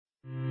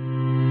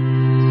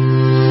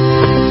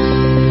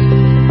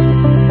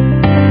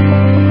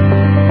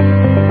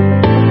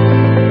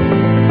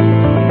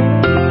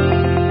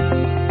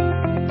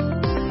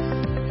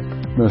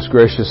Most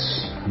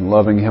gracious and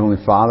loving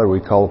Heavenly Father, we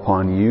call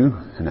upon you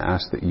and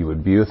ask that you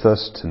would be with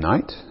us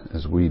tonight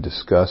as we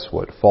discuss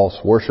what false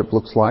worship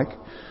looks like.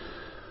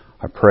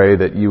 I pray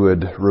that you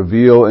would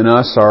reveal in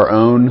us our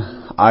own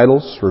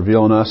idols,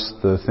 reveal in us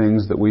the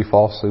things that we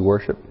falsely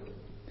worship,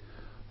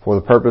 for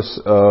the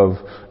purpose of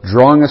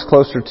drawing us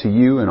closer to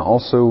you and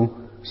also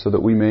so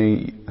that we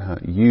may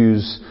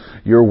use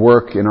your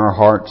work in our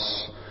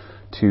hearts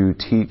to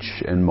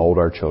teach and mold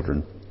our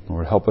children.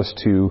 Lord, help us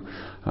to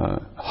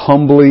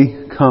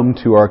humbly come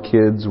to our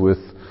kids with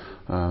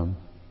a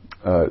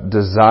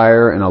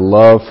desire and a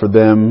love for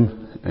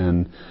them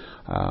and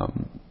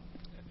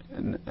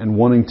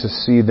wanting to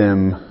see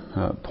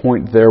them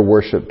point their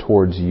worship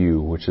towards you,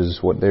 which is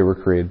what they were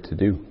created to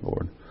do,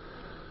 Lord.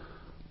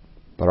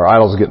 But our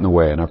idols get in the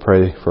way, and I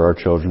pray for our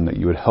children that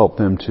you would help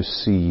them to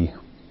see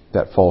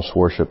that false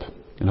worship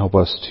and help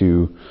us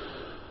to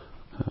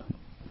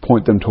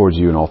point them towards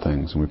you in all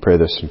things. And we pray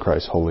this in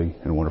Christ's holy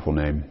and wonderful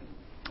name.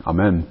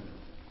 Amen.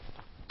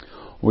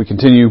 We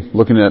continue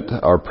looking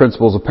at our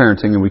principles of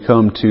parenting, and we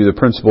come to the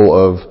principle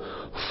of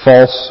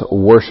false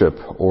worship,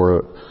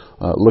 or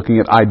looking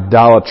at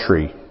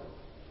idolatry.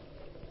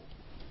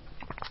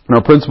 And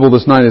our principle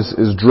this night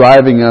is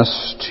driving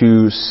us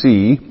to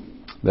see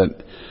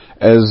that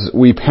as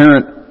we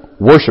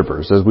parent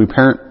worshipers, as we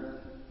parent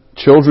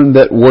children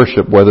that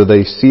worship, whether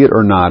they see it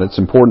or not, it's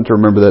important to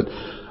remember that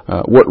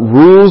what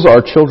rules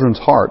our children's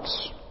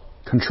hearts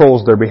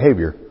controls their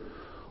behavior.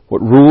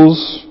 What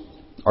rules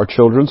our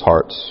children's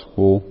hearts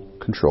will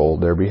control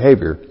their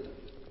behavior.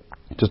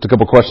 Just a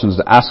couple questions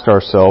to ask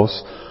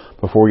ourselves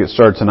before we get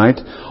started tonight.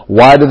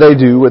 Why do they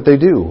do what they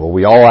do? Well,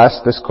 we all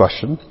ask this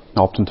question,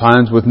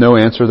 oftentimes with no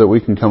answer that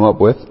we can come up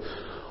with.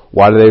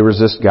 Why do they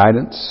resist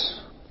guidance?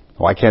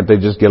 Why can't they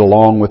just get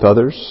along with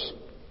others?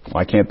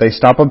 Why can't they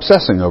stop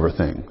obsessing over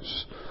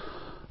things?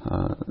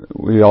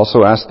 We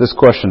also ask this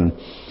question,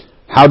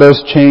 how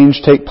does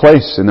change take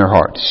place in their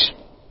hearts?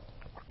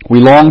 We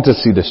long to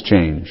see this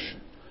change.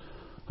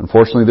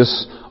 Unfortunately,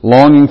 this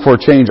longing for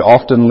change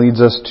often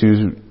leads us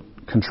to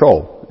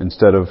control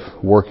instead of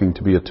working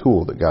to be a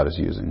tool that God is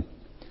using.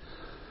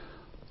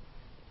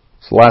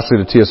 So lastly,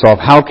 to tee us off,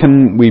 how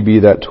can we be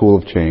that tool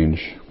of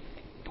change?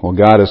 Well,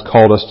 God has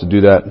called us to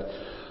do that,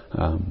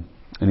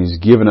 and He's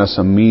given us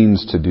a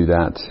means to do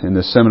that. In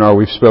this seminar,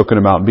 we've spoken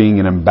about being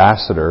an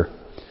ambassador.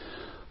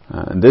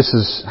 And this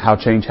is how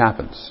change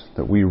happens,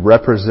 that we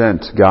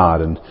represent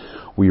God and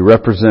we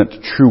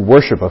represent true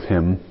worship of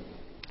Him,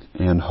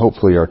 and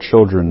hopefully our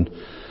children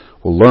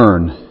will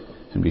learn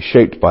and be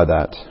shaped by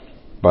that,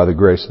 by the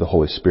grace of the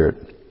Holy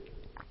Spirit.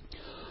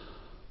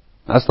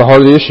 That's the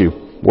heart of the issue,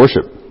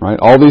 worship, right?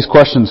 All these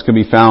questions can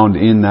be found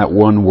in that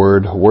one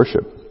word,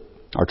 worship.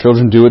 Our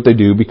children do what they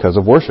do because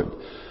of worship,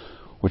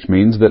 which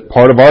means that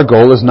part of our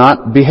goal is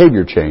not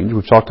behavior change.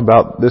 We've talked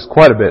about this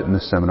quite a bit in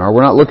this seminar.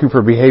 We're not looking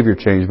for behavior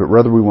change, but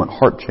rather we want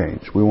heart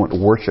change. We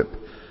want worship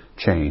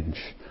change.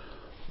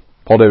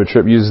 Paul David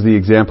Tripp uses the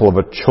example of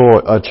a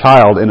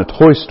child in a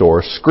toy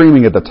store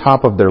screaming at the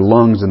top of their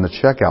lungs in the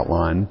checkout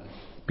line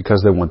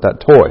because they want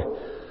that toy.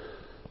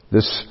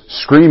 This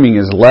screaming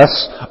is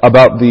less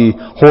about the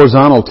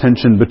horizontal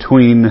tension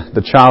between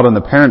the child and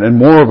the parent and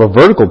more of a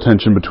vertical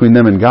tension between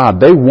them and God.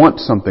 They want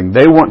something.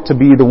 They want to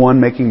be the one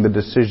making the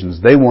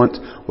decisions. They want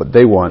what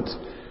they want.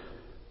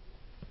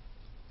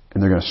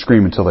 And they're going to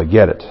scream until they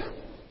get it.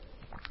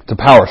 It's a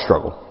power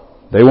struggle.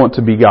 They want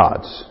to be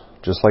gods,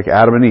 just like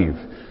Adam and Eve.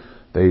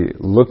 They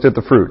looked at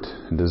the fruit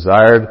and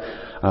desired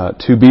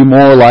to be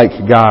more like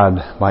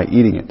God by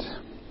eating it.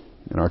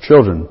 And our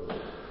children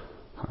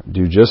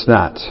do just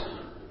that.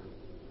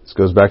 This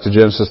goes back to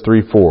Genesis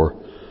 3:4.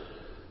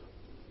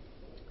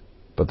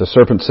 But the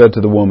serpent said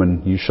to the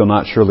woman, "You shall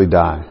not surely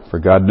die, for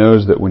God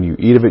knows that when you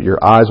eat of it,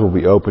 your eyes will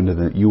be opened, and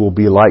that you will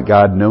be like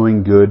God,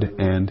 knowing good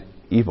and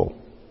evil."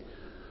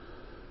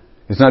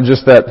 It's not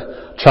just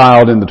that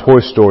child in the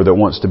toy store that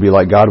wants to be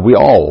like God. We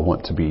all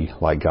want to be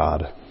like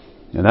God.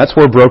 And that's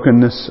where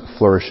brokenness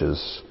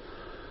flourishes.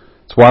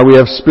 It's why we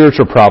have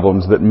spiritual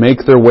problems that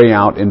make their way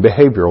out in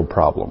behavioral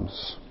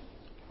problems.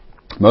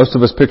 Most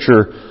of us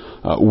picture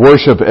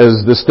worship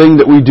as this thing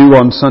that we do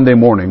on Sunday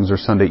mornings or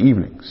Sunday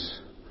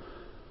evenings.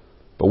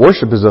 But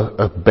worship is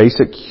a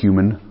basic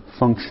human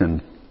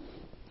function.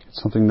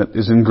 It's something that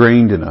is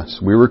ingrained in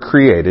us. We were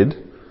created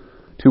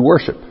to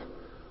worship.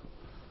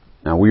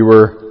 Now, we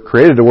were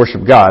created to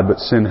worship God, but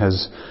sin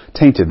has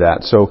tainted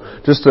that. So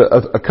just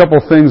a couple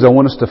things I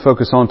want us to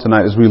focus on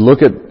tonight as we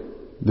look at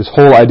this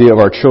whole idea of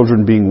our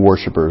children being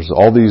worshipers.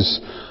 All these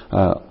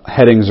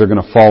headings are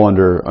going to fall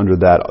under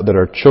that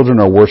our children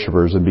are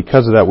worshipers, and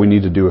because of that we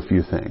need to do a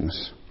few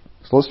things.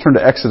 So let's turn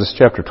to Exodus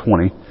chapter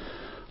 20,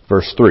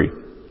 verse 3.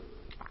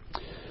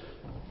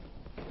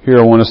 Here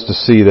I want us to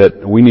see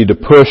that we need to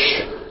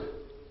push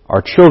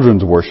our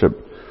children's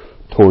worship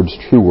towards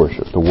true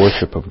worship, the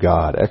worship of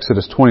God.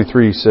 Exodus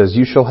 23 says,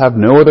 "You shall have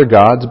no other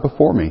gods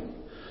before me."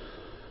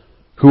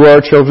 Who are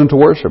our children to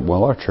worship?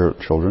 Well, our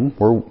children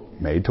were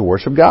made to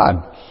worship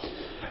God.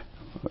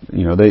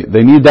 You know,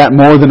 they need that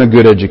more than a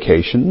good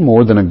education,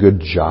 more than a good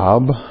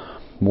job.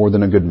 more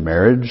than a good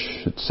marriage,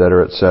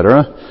 etc.,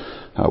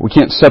 etc. We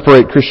can't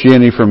separate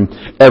Christianity from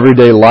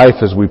everyday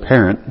life as we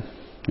parent.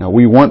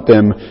 We want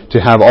them to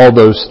have all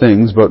those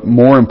things, but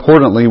more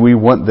importantly, we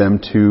want them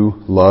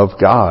to love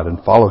God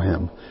and follow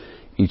Him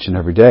each and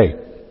every day.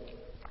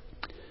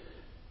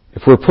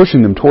 If we're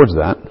pushing them towards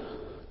that,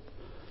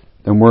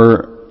 then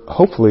we're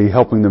hopefully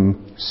helping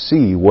them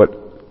see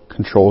what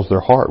controls their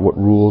heart, what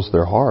rules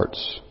their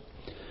hearts.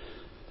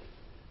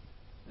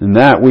 And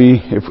that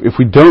if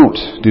we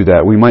don't do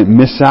that, we might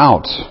miss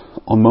out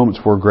on moments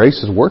where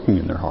grace is working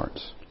in their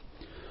hearts.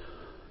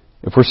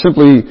 If we're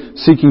simply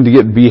seeking to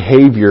get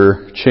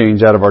behavior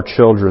change out of our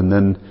children,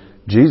 then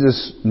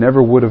Jesus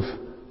never would have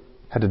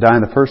had to die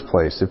in the first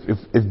place.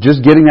 If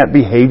just getting that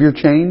behavior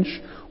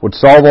change would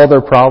solve all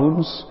their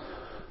problems,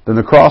 then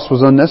the cross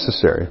was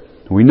unnecessary.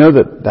 We know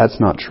that that's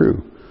not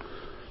true.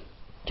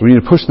 So we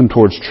need to push them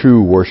towards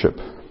true worship.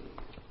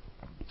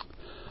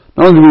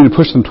 Not only do we need to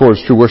push them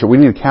towards true worship, we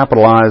need to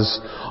capitalize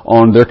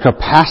on their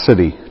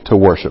capacity to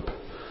worship.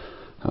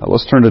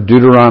 Let's turn to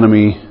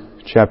Deuteronomy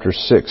chapter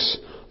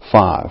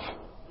 6:5.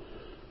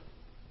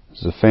 This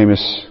is a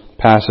famous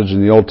passage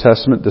in the Old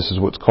Testament. This is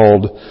what's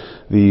called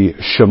the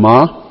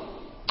Shema.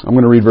 I'm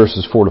going to read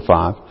verses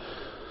 4-5.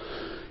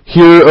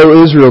 Hear,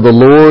 O Israel, the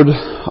Lord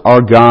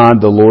our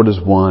God, the Lord is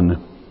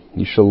one.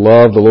 You shall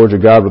love the Lord your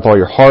God with all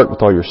your heart,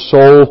 with all your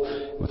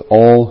soul, with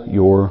all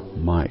your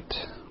might.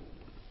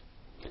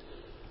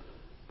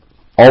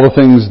 All the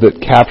things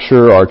that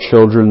capture our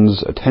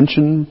children's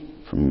attention,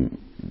 from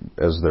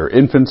as they're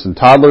infants and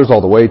toddlers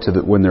all the way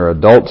to when they're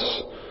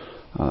adults,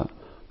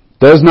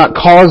 does not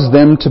cause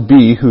them to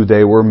be who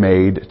they were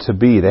made to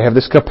be. They have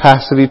this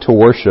capacity to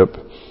worship,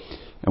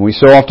 and we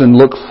so often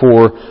look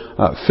for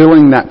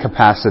filling that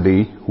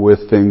capacity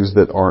with things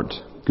that aren't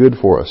good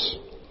for us.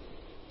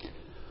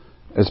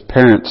 As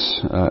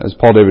parents, as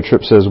Paul David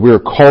Tripp says, we are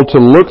called to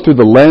look through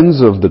the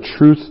lens of the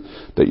truth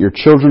that your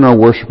children are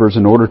worshipers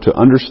in order to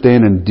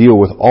understand and deal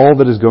with all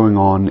that is going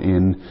on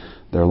in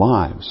their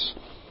lives.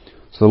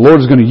 So the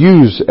Lord is going to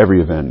use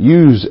every event,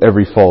 use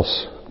every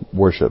false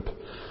worship,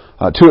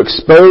 to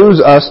expose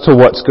us to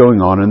what's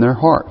going on in their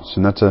hearts.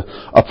 And that's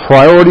a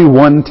priority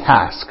one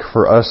task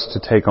for us to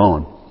take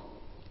on.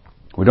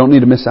 We don't need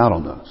to miss out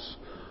on those.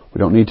 We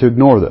don't need to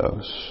ignore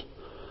those.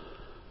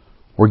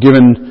 We're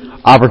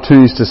given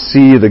opportunities to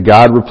see the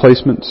God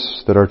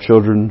replacements that our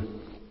children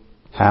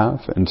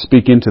have and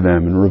speak into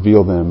them and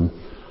reveal them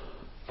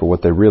for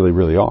what they really,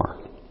 really are.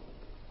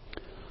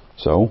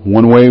 So,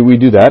 one way we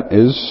do that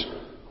is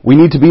we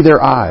need to be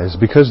their eyes.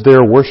 Because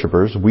they're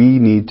worshipers, we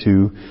need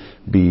to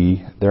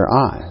be their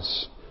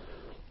eyes.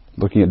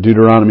 Looking at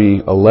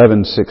Deuteronomy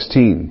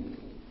 11:16.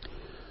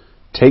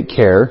 Take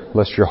care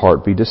lest your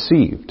heart be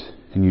deceived,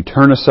 and you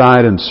turn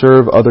aside and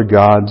serve other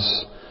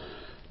gods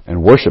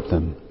and worship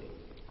them.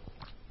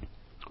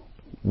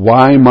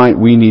 Why might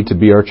we need to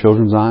be our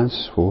children's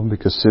eyes? Well,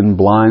 because sin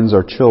blinds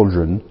our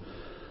children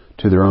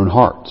to their own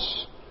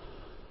hearts.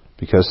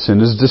 Because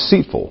sin is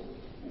deceitful.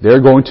 They're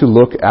going to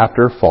look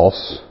after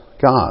false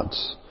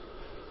gods.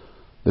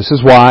 This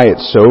is why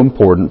it's so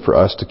important for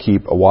us to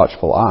keep a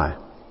watchful eye.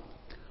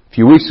 A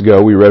few weeks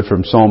ago, we read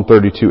from Psalm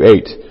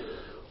 32:8,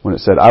 when it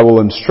said, I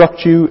will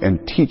instruct you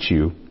and teach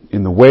you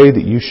in the way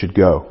that you should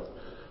go.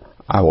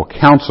 I will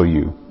counsel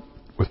you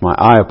with my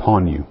eye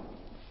upon you.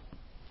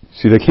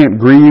 See, they can't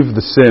grieve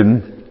the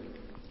sin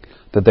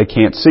that they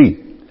can't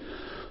see.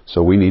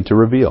 So we need to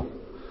reveal.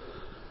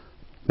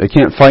 They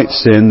can't fight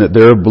sin that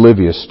they're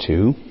oblivious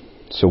to.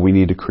 So we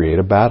need to create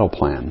a battle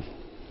plan.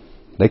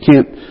 They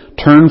can't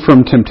turn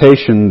from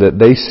temptation that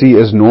they see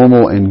as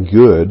normal and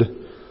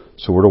good.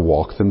 So we're to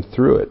walk them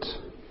through it.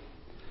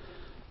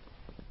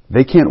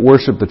 They can't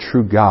worship the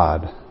true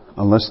God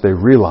unless they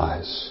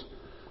realize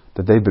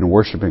that they've been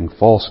worshiping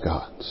false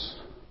gods.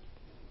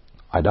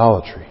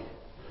 Idolatry.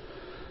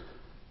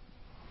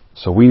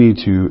 So we need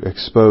to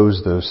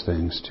expose those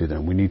things to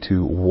them. We need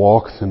to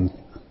walk them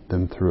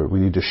through it. We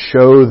need to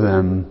show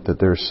them that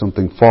there's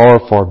something far,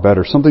 far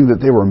better. Something that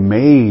they were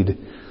made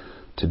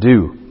to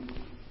do.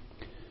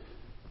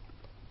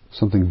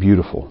 Something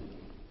beautiful.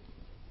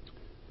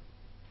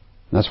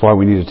 And that's why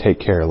we need to take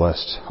care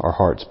lest our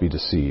hearts be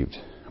deceived.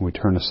 And we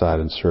turn aside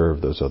and serve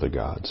those other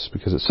gods.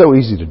 Because it's so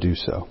easy to do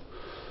so.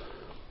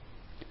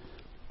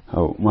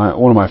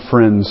 One of my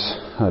friends,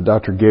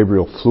 Dr.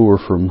 Gabriel Fleur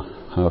from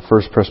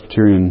First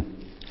Presbyterian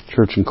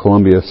Church in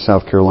Columbia,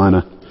 South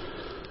Carolina,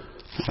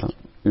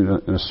 in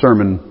a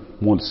sermon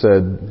once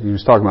said, he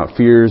was talking about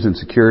fears,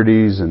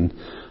 insecurities, and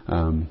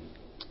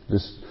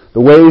just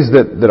the ways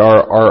that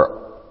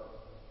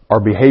our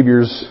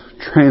behaviors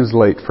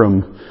translate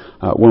from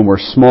when we're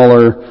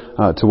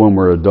smaller to when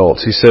we're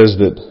adults. He says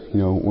that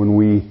when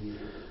we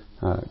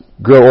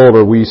grow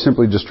older, we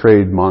simply just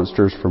trade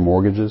monsters for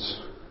mortgages.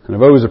 And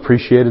I've always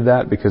appreciated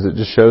that because it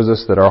just shows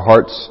us that our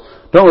hearts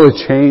don't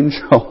really change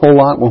a whole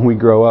lot when we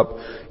grow up.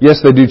 Yes,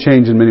 they do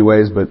change in many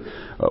ways, but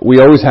we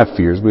always have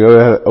fears. We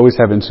always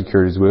have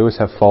insecurities. We always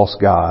have false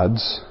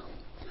gods.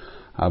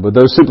 But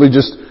those simply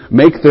just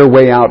make their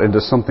way out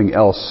into something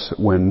else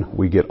when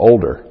we get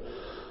older.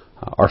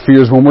 Our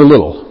fears when we're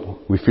little.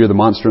 We fear the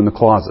monster in the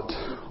closet.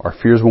 Our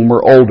fears when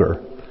we're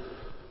older.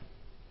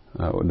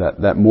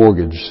 That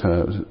mortgage,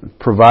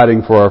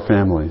 providing for our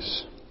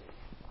families.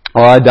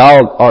 Our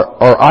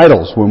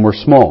idols when we're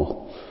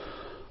small.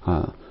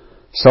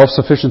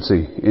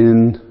 Self-sufficiency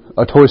in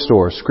a toy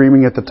store,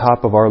 screaming at the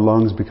top of our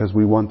lungs because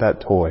we want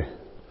that toy.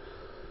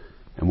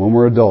 And when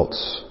we're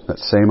adults, that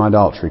same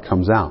idolatry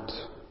comes out.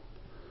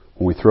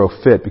 When we throw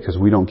a fit because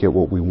we don't get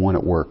what we want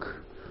at work.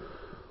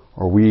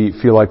 Or we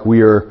feel like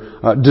we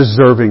are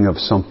deserving of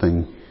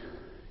something,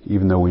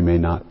 even though we may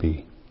not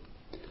be.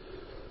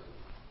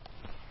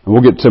 And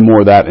we'll get to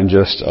more of that in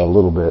just a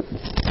little bit.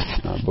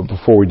 But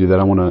before we do that,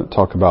 I want to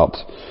talk about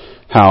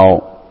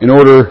how, in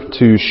order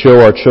to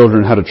show our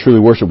children how to truly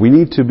worship, we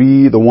need to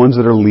be the ones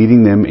that are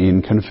leading them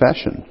in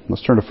confession.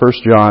 Let's turn to 1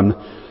 John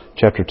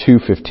chapter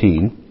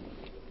 2:15.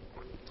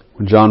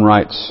 When John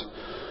writes,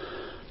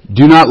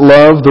 "Do not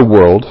love the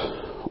world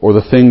or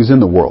the things in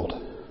the world.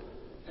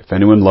 If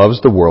anyone loves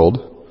the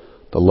world,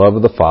 the love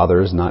of the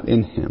Father is not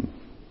in him."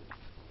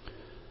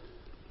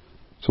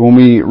 So when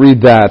we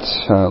read that,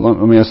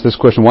 let me ask this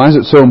question. Why is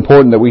it so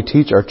important that we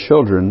teach our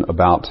children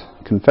about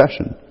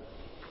confession?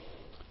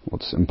 Well,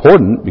 it's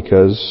important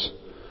because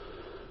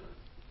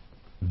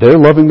they're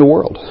loving the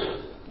world.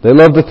 They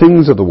love the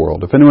things of the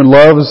world. If anyone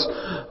loves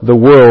the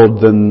world,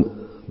 then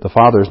the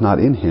Father is not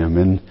in him.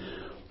 And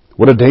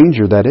what a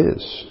danger that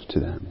is to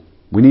them.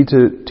 We need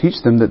to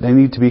teach them that they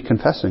need to be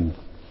confessing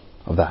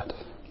of that.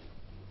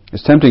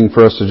 It's tempting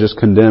for us to just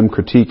condemn,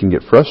 critique, and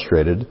get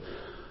frustrated.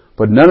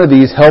 But none of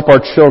these help our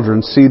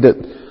children see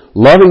that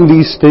loving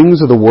these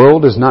things of the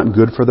world is not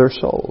good for their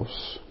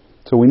souls.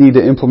 So we need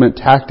to implement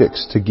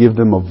tactics to give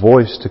them a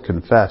voice to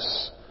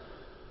confess.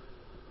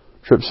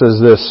 Tripp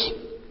says this,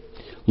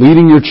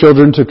 "Leading your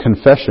children to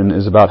confession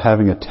is about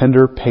having a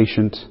tender,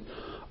 patient,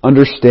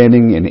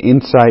 understanding, and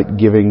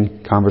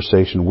insight-giving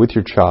conversation with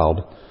your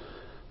child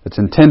that's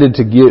intended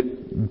to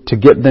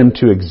get them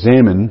to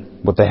examine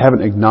what they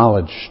haven't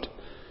acknowledged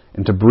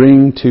and to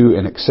bring to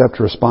and accept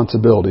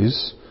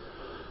responsibilities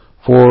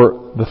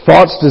for the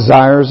thoughts,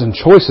 desires, and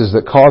choices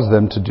that cause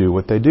them to do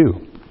what they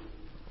do."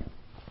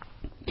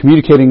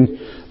 Communicating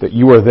that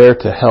you are there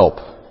to help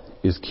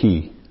is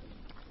key.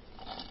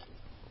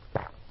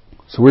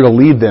 So we're to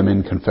lead them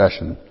in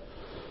confession.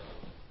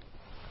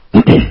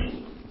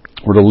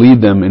 We're to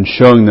lead them in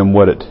showing them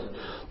what it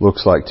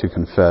looks like to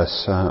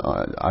confess.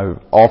 I've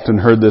often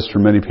heard this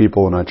from many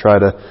people, and I try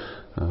to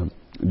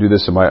do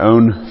this in my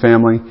own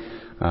family,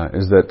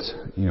 is that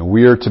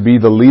we are to be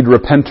the lead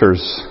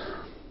repenters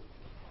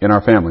in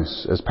our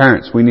families. As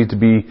parents, we need to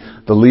be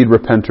the lead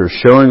repenters,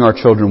 showing our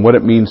children what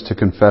it means to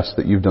confess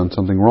that you've done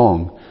something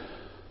wrong,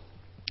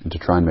 and to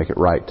try and make it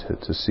right,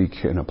 to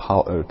seek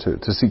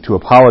to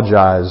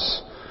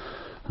apologize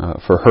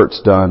for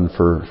hurts done,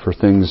 for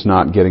things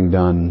not getting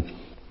done,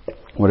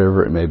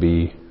 whatever it may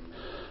be.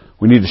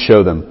 We need to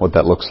show them what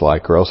that looks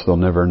like, or else they'll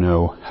never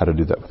know how to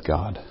do that with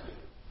God.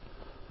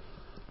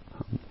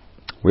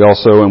 We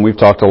also, and we've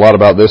talked a lot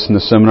about this in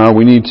the seminar,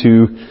 we need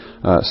to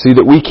see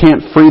that we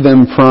can't free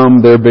them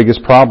from their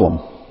biggest problem.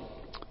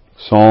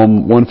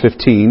 Psalm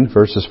 115,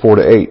 verses 4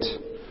 to 8,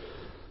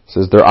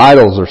 says, "Their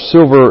idols are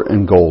silver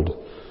and gold,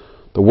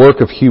 the work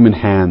of human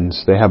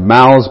hands. They have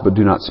mouths but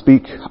do not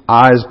speak,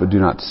 eyes but do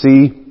not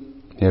see.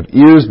 They have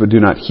ears but do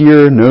not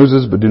hear,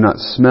 noses but do not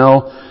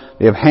smell.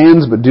 They have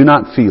hands but do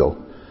not feel,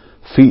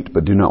 feet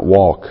but do not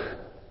walk,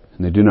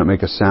 and they do not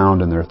make a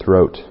sound in their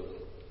throat.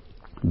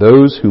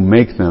 Those who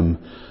make them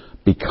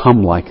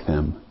become like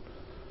them.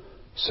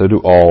 So do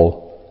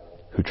all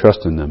who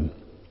trust in them."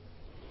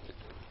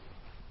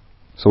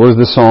 So what does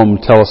this psalm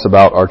tell us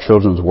about our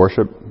children's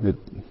worship? It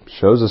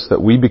shows us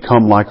that we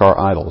become like our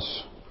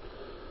idols,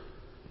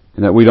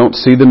 and that we don't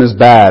see them as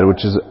bad,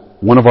 which is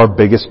one of our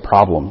biggest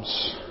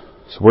problems.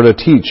 So we're to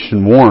teach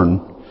and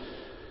warn,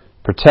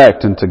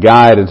 protect and to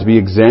guide and to be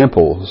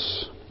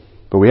examples.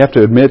 But we have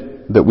to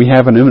admit that we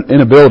have an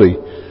inability.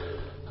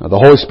 The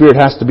Holy Spirit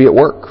has to be at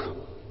work.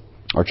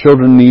 Our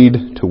children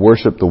need to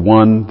worship the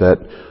one that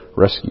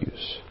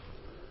rescues.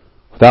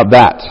 Without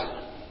that,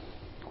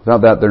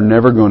 they're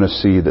never going to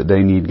see that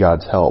they need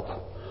God's help.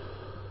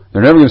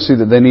 They're never going to see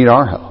that they need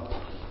our help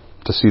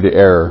to see the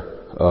error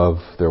of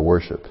their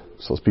worship.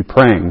 So let's be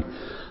praying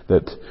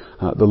that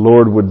the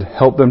Lord would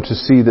help them to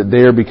see that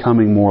they are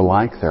becoming more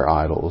like their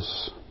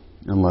idols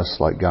and less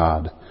like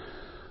God.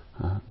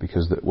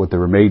 Because what they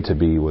were made to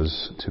be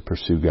was to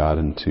pursue God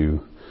and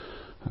to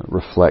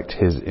reflect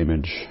His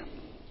image.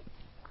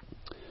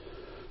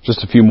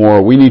 Just a few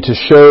more. We need to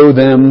show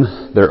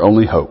them their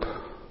only hope.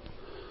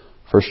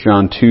 1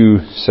 John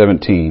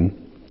 2:17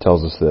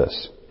 tells us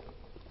this.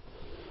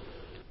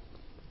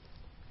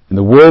 "And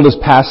the world is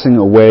passing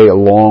away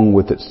along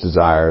with its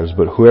desires,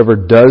 but whoever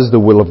does the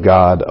will of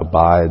God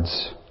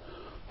abides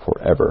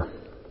forever."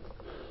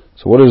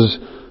 So what does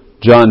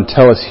John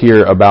tell us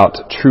here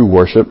about true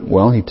worship?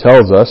 Well, he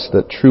tells us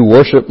that true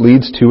worship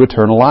leads to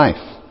eternal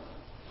life.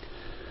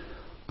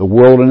 The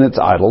world and its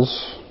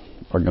idols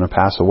are going to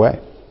pass away,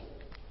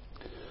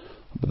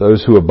 but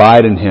those who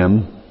abide in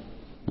Him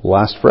will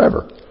last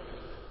forever.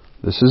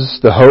 This is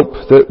the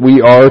hope that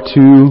we are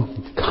to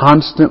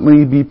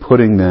constantly be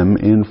putting them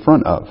in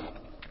front of.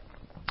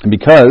 And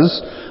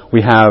because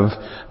we have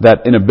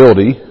that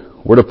inability,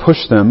 we're to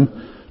push them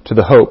to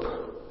the hope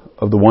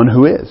of the one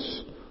who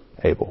is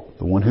able,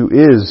 the one who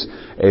is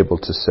able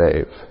to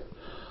save.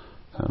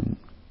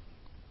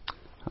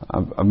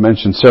 I've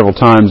mentioned several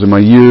times in my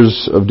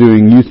years of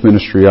doing youth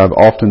ministry, I've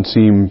often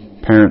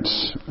seen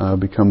parents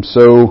become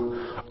so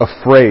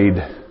afraid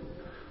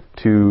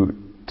to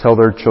tell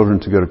their children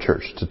to go to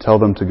church, to tell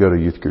them to go to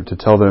youth group, to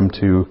tell them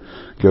to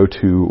go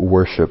to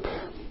worship.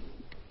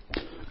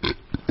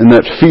 And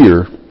that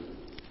fear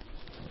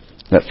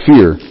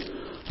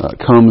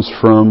comes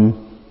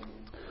from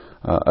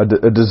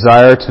a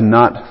desire to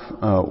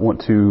not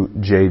want to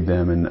jade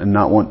them and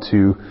not want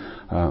to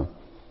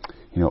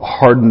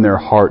harden their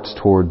hearts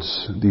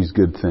towards these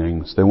good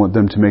things. They want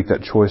them to make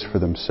that choice for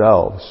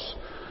themselves.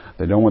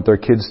 They don't want their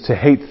kids to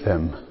hate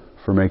them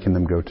for making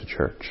them go to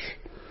church.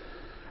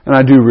 And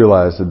I do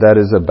realize that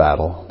is a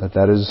battle,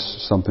 that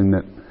is something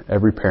that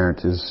every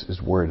parent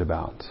is worried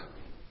about.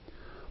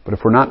 But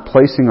if we're not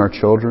placing our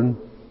children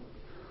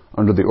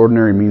under the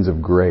ordinary means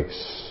of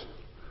grace,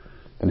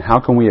 then how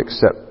can we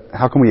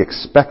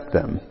expect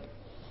them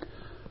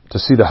to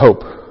see the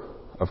hope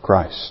of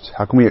Christ?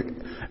 How can we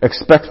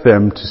expect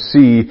them to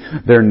see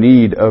their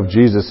need of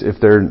Jesus if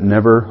they're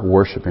never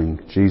worshiping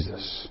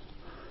Jesus?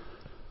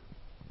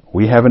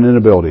 We have an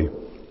inability,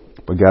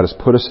 but God has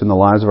put us in the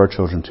lives of our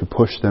children to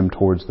push them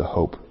towards the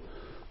hope.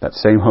 That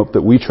same hope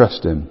that we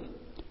trust in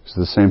is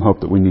the same hope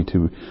that we need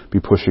to be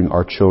pushing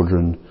our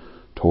children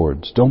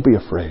towards. Don't be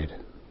afraid.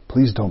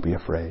 Please don't be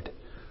afraid.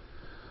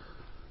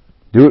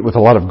 Do it with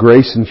a lot of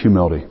grace and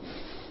humility,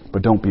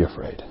 but don't be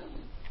afraid.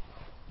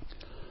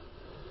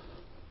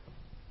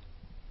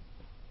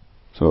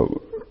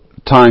 So,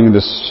 tying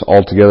this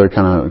all together,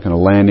 kind of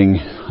landing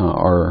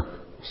our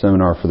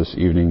seminar for this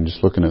evening,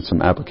 just looking at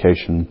some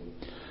application.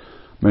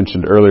 I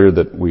mentioned earlier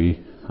that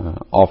we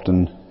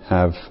often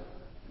have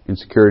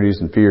insecurities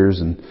and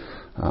fears and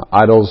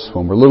idols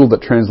when we're little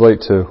that translate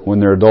to when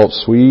they're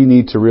adults. We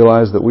need to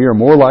realize that we are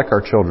more like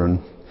our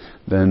children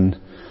than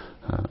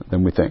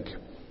we think.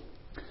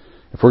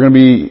 If we're going to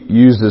be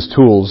used as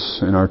tools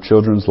in our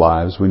children's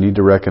lives, we need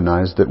to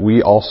recognize that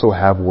we also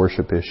have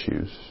worship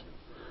issues.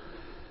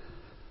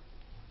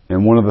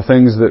 And one of the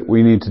things that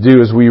we need to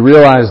do as we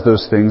realize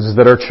those things is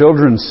that our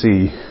children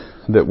see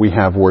that we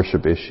have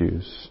worship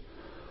issues.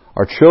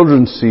 Our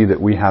children see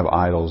that we have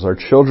idols. Our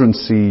children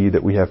see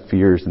that we have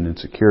fears and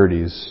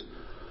insecurities.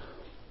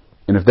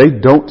 And if they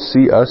don't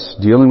see us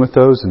dealing with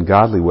those in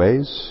godly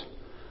ways,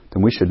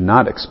 then we should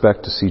not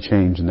expect to see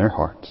change in their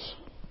hearts.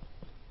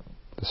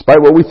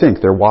 Despite what we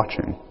think, they're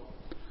watching.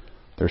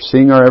 They're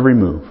seeing our every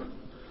move.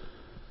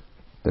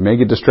 They may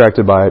get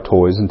distracted by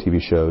toys and TV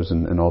shows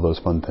and all those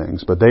fun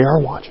things, but they are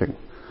watching.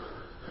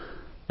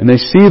 And they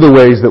see the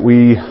ways that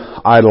we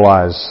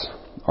idolize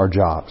our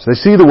jobs. They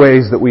see the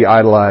ways that we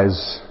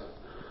idolize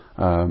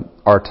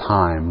our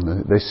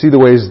time. They see the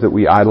ways that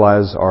we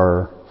idolize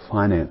our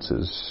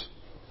finances.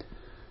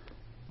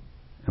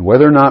 And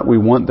whether or not we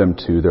want them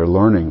to, they're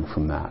learning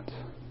from that.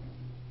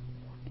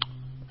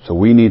 So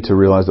we need to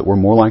realize that we're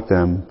more like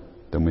them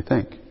than we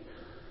think.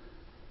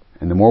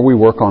 And the more we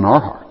work on our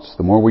hearts,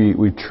 the more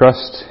we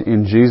trust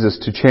in Jesus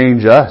to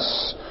change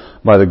us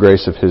by the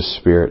grace of His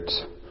Spirit,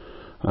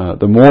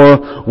 the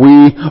more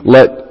we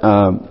let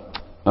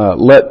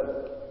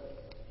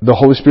the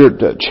Holy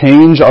Spirit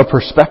change our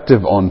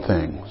perspective on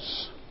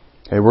things.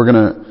 Okay, we're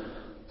going to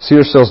see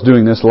ourselves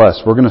doing this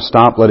less. We're going to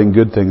stop letting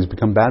good things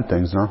become bad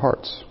things in our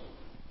hearts.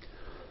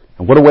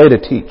 And what a way to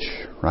teach,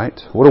 right?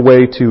 What a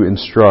way to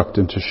instruct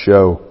and to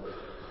show.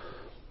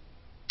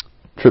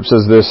 Tripp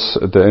says this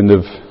at the end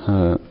of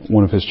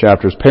one of his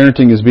chapters.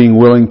 Parenting is being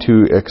willing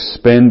to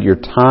expend your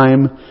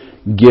time,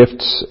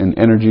 gifts, and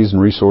energies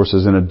and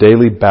resources in a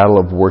daily battle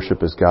of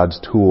worship as God's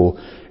tool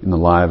in the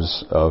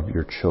lives of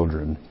your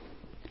children.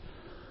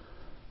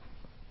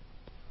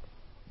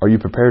 Are you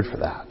prepared for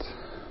that?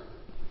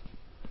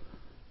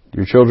 Do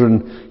your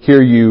children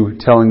hear you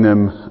telling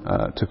them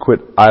to quit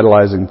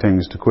idolizing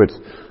things, to quit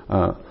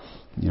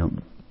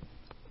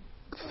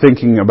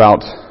thinking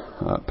about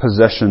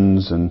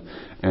possessions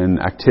and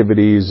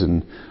activities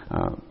and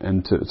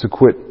to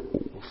quit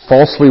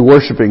falsely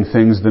worshiping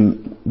things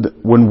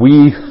when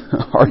we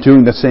are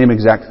doing the same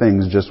exact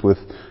things just with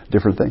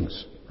different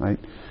things, right?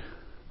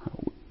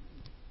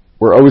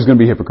 We're always going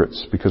to be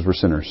hypocrites because we're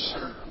sinners,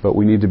 but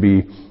we need to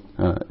be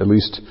at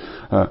least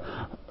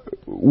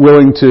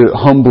willing to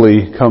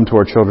humbly come to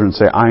our children and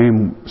say, I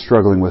am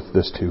struggling with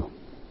this too,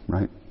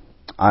 right?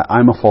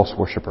 I'm a false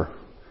worshiper.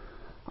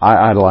 I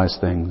idolize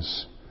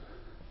things.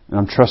 And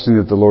I'm trusting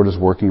that the Lord is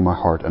working in my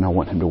heart, and I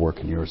want Him to work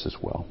in yours as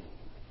well.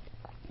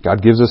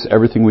 God gives us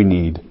everything we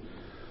need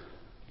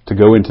to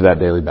go into that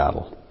daily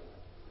battle.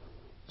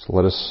 So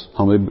let us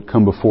humbly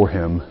come before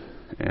Him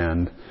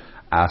and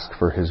ask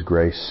for His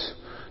grace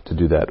to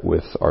do that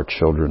with our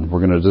children.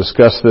 We're going to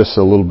discuss this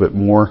a little bit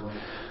more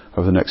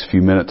over the next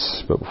few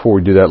minutes. But before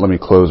we do that, let me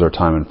close our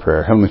time in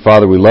prayer. Heavenly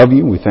Father, we love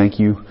You. We thank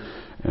You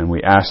And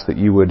we ask that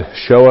you would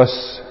show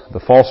us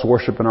the false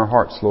worship in our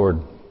hearts, Lord.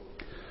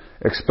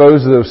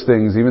 Expose those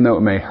things, even though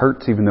it may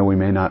hurt, even though we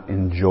may not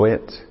enjoy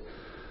it.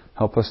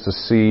 Help us to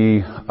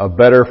see a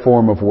better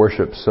form of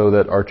worship so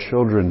that our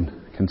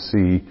children can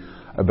see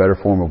a better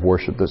form of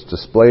worship that's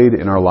displayed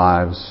in our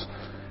lives,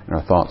 in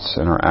our thoughts,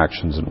 in our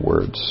actions and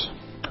words.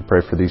 I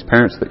pray for these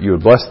parents that you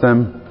would bless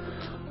them,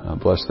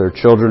 bless their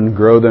children,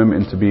 grow them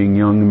into being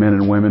young men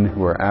and women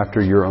who are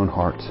after your own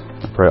heart.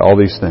 I pray all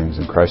these things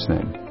in Christ's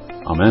name.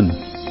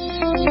 Amen.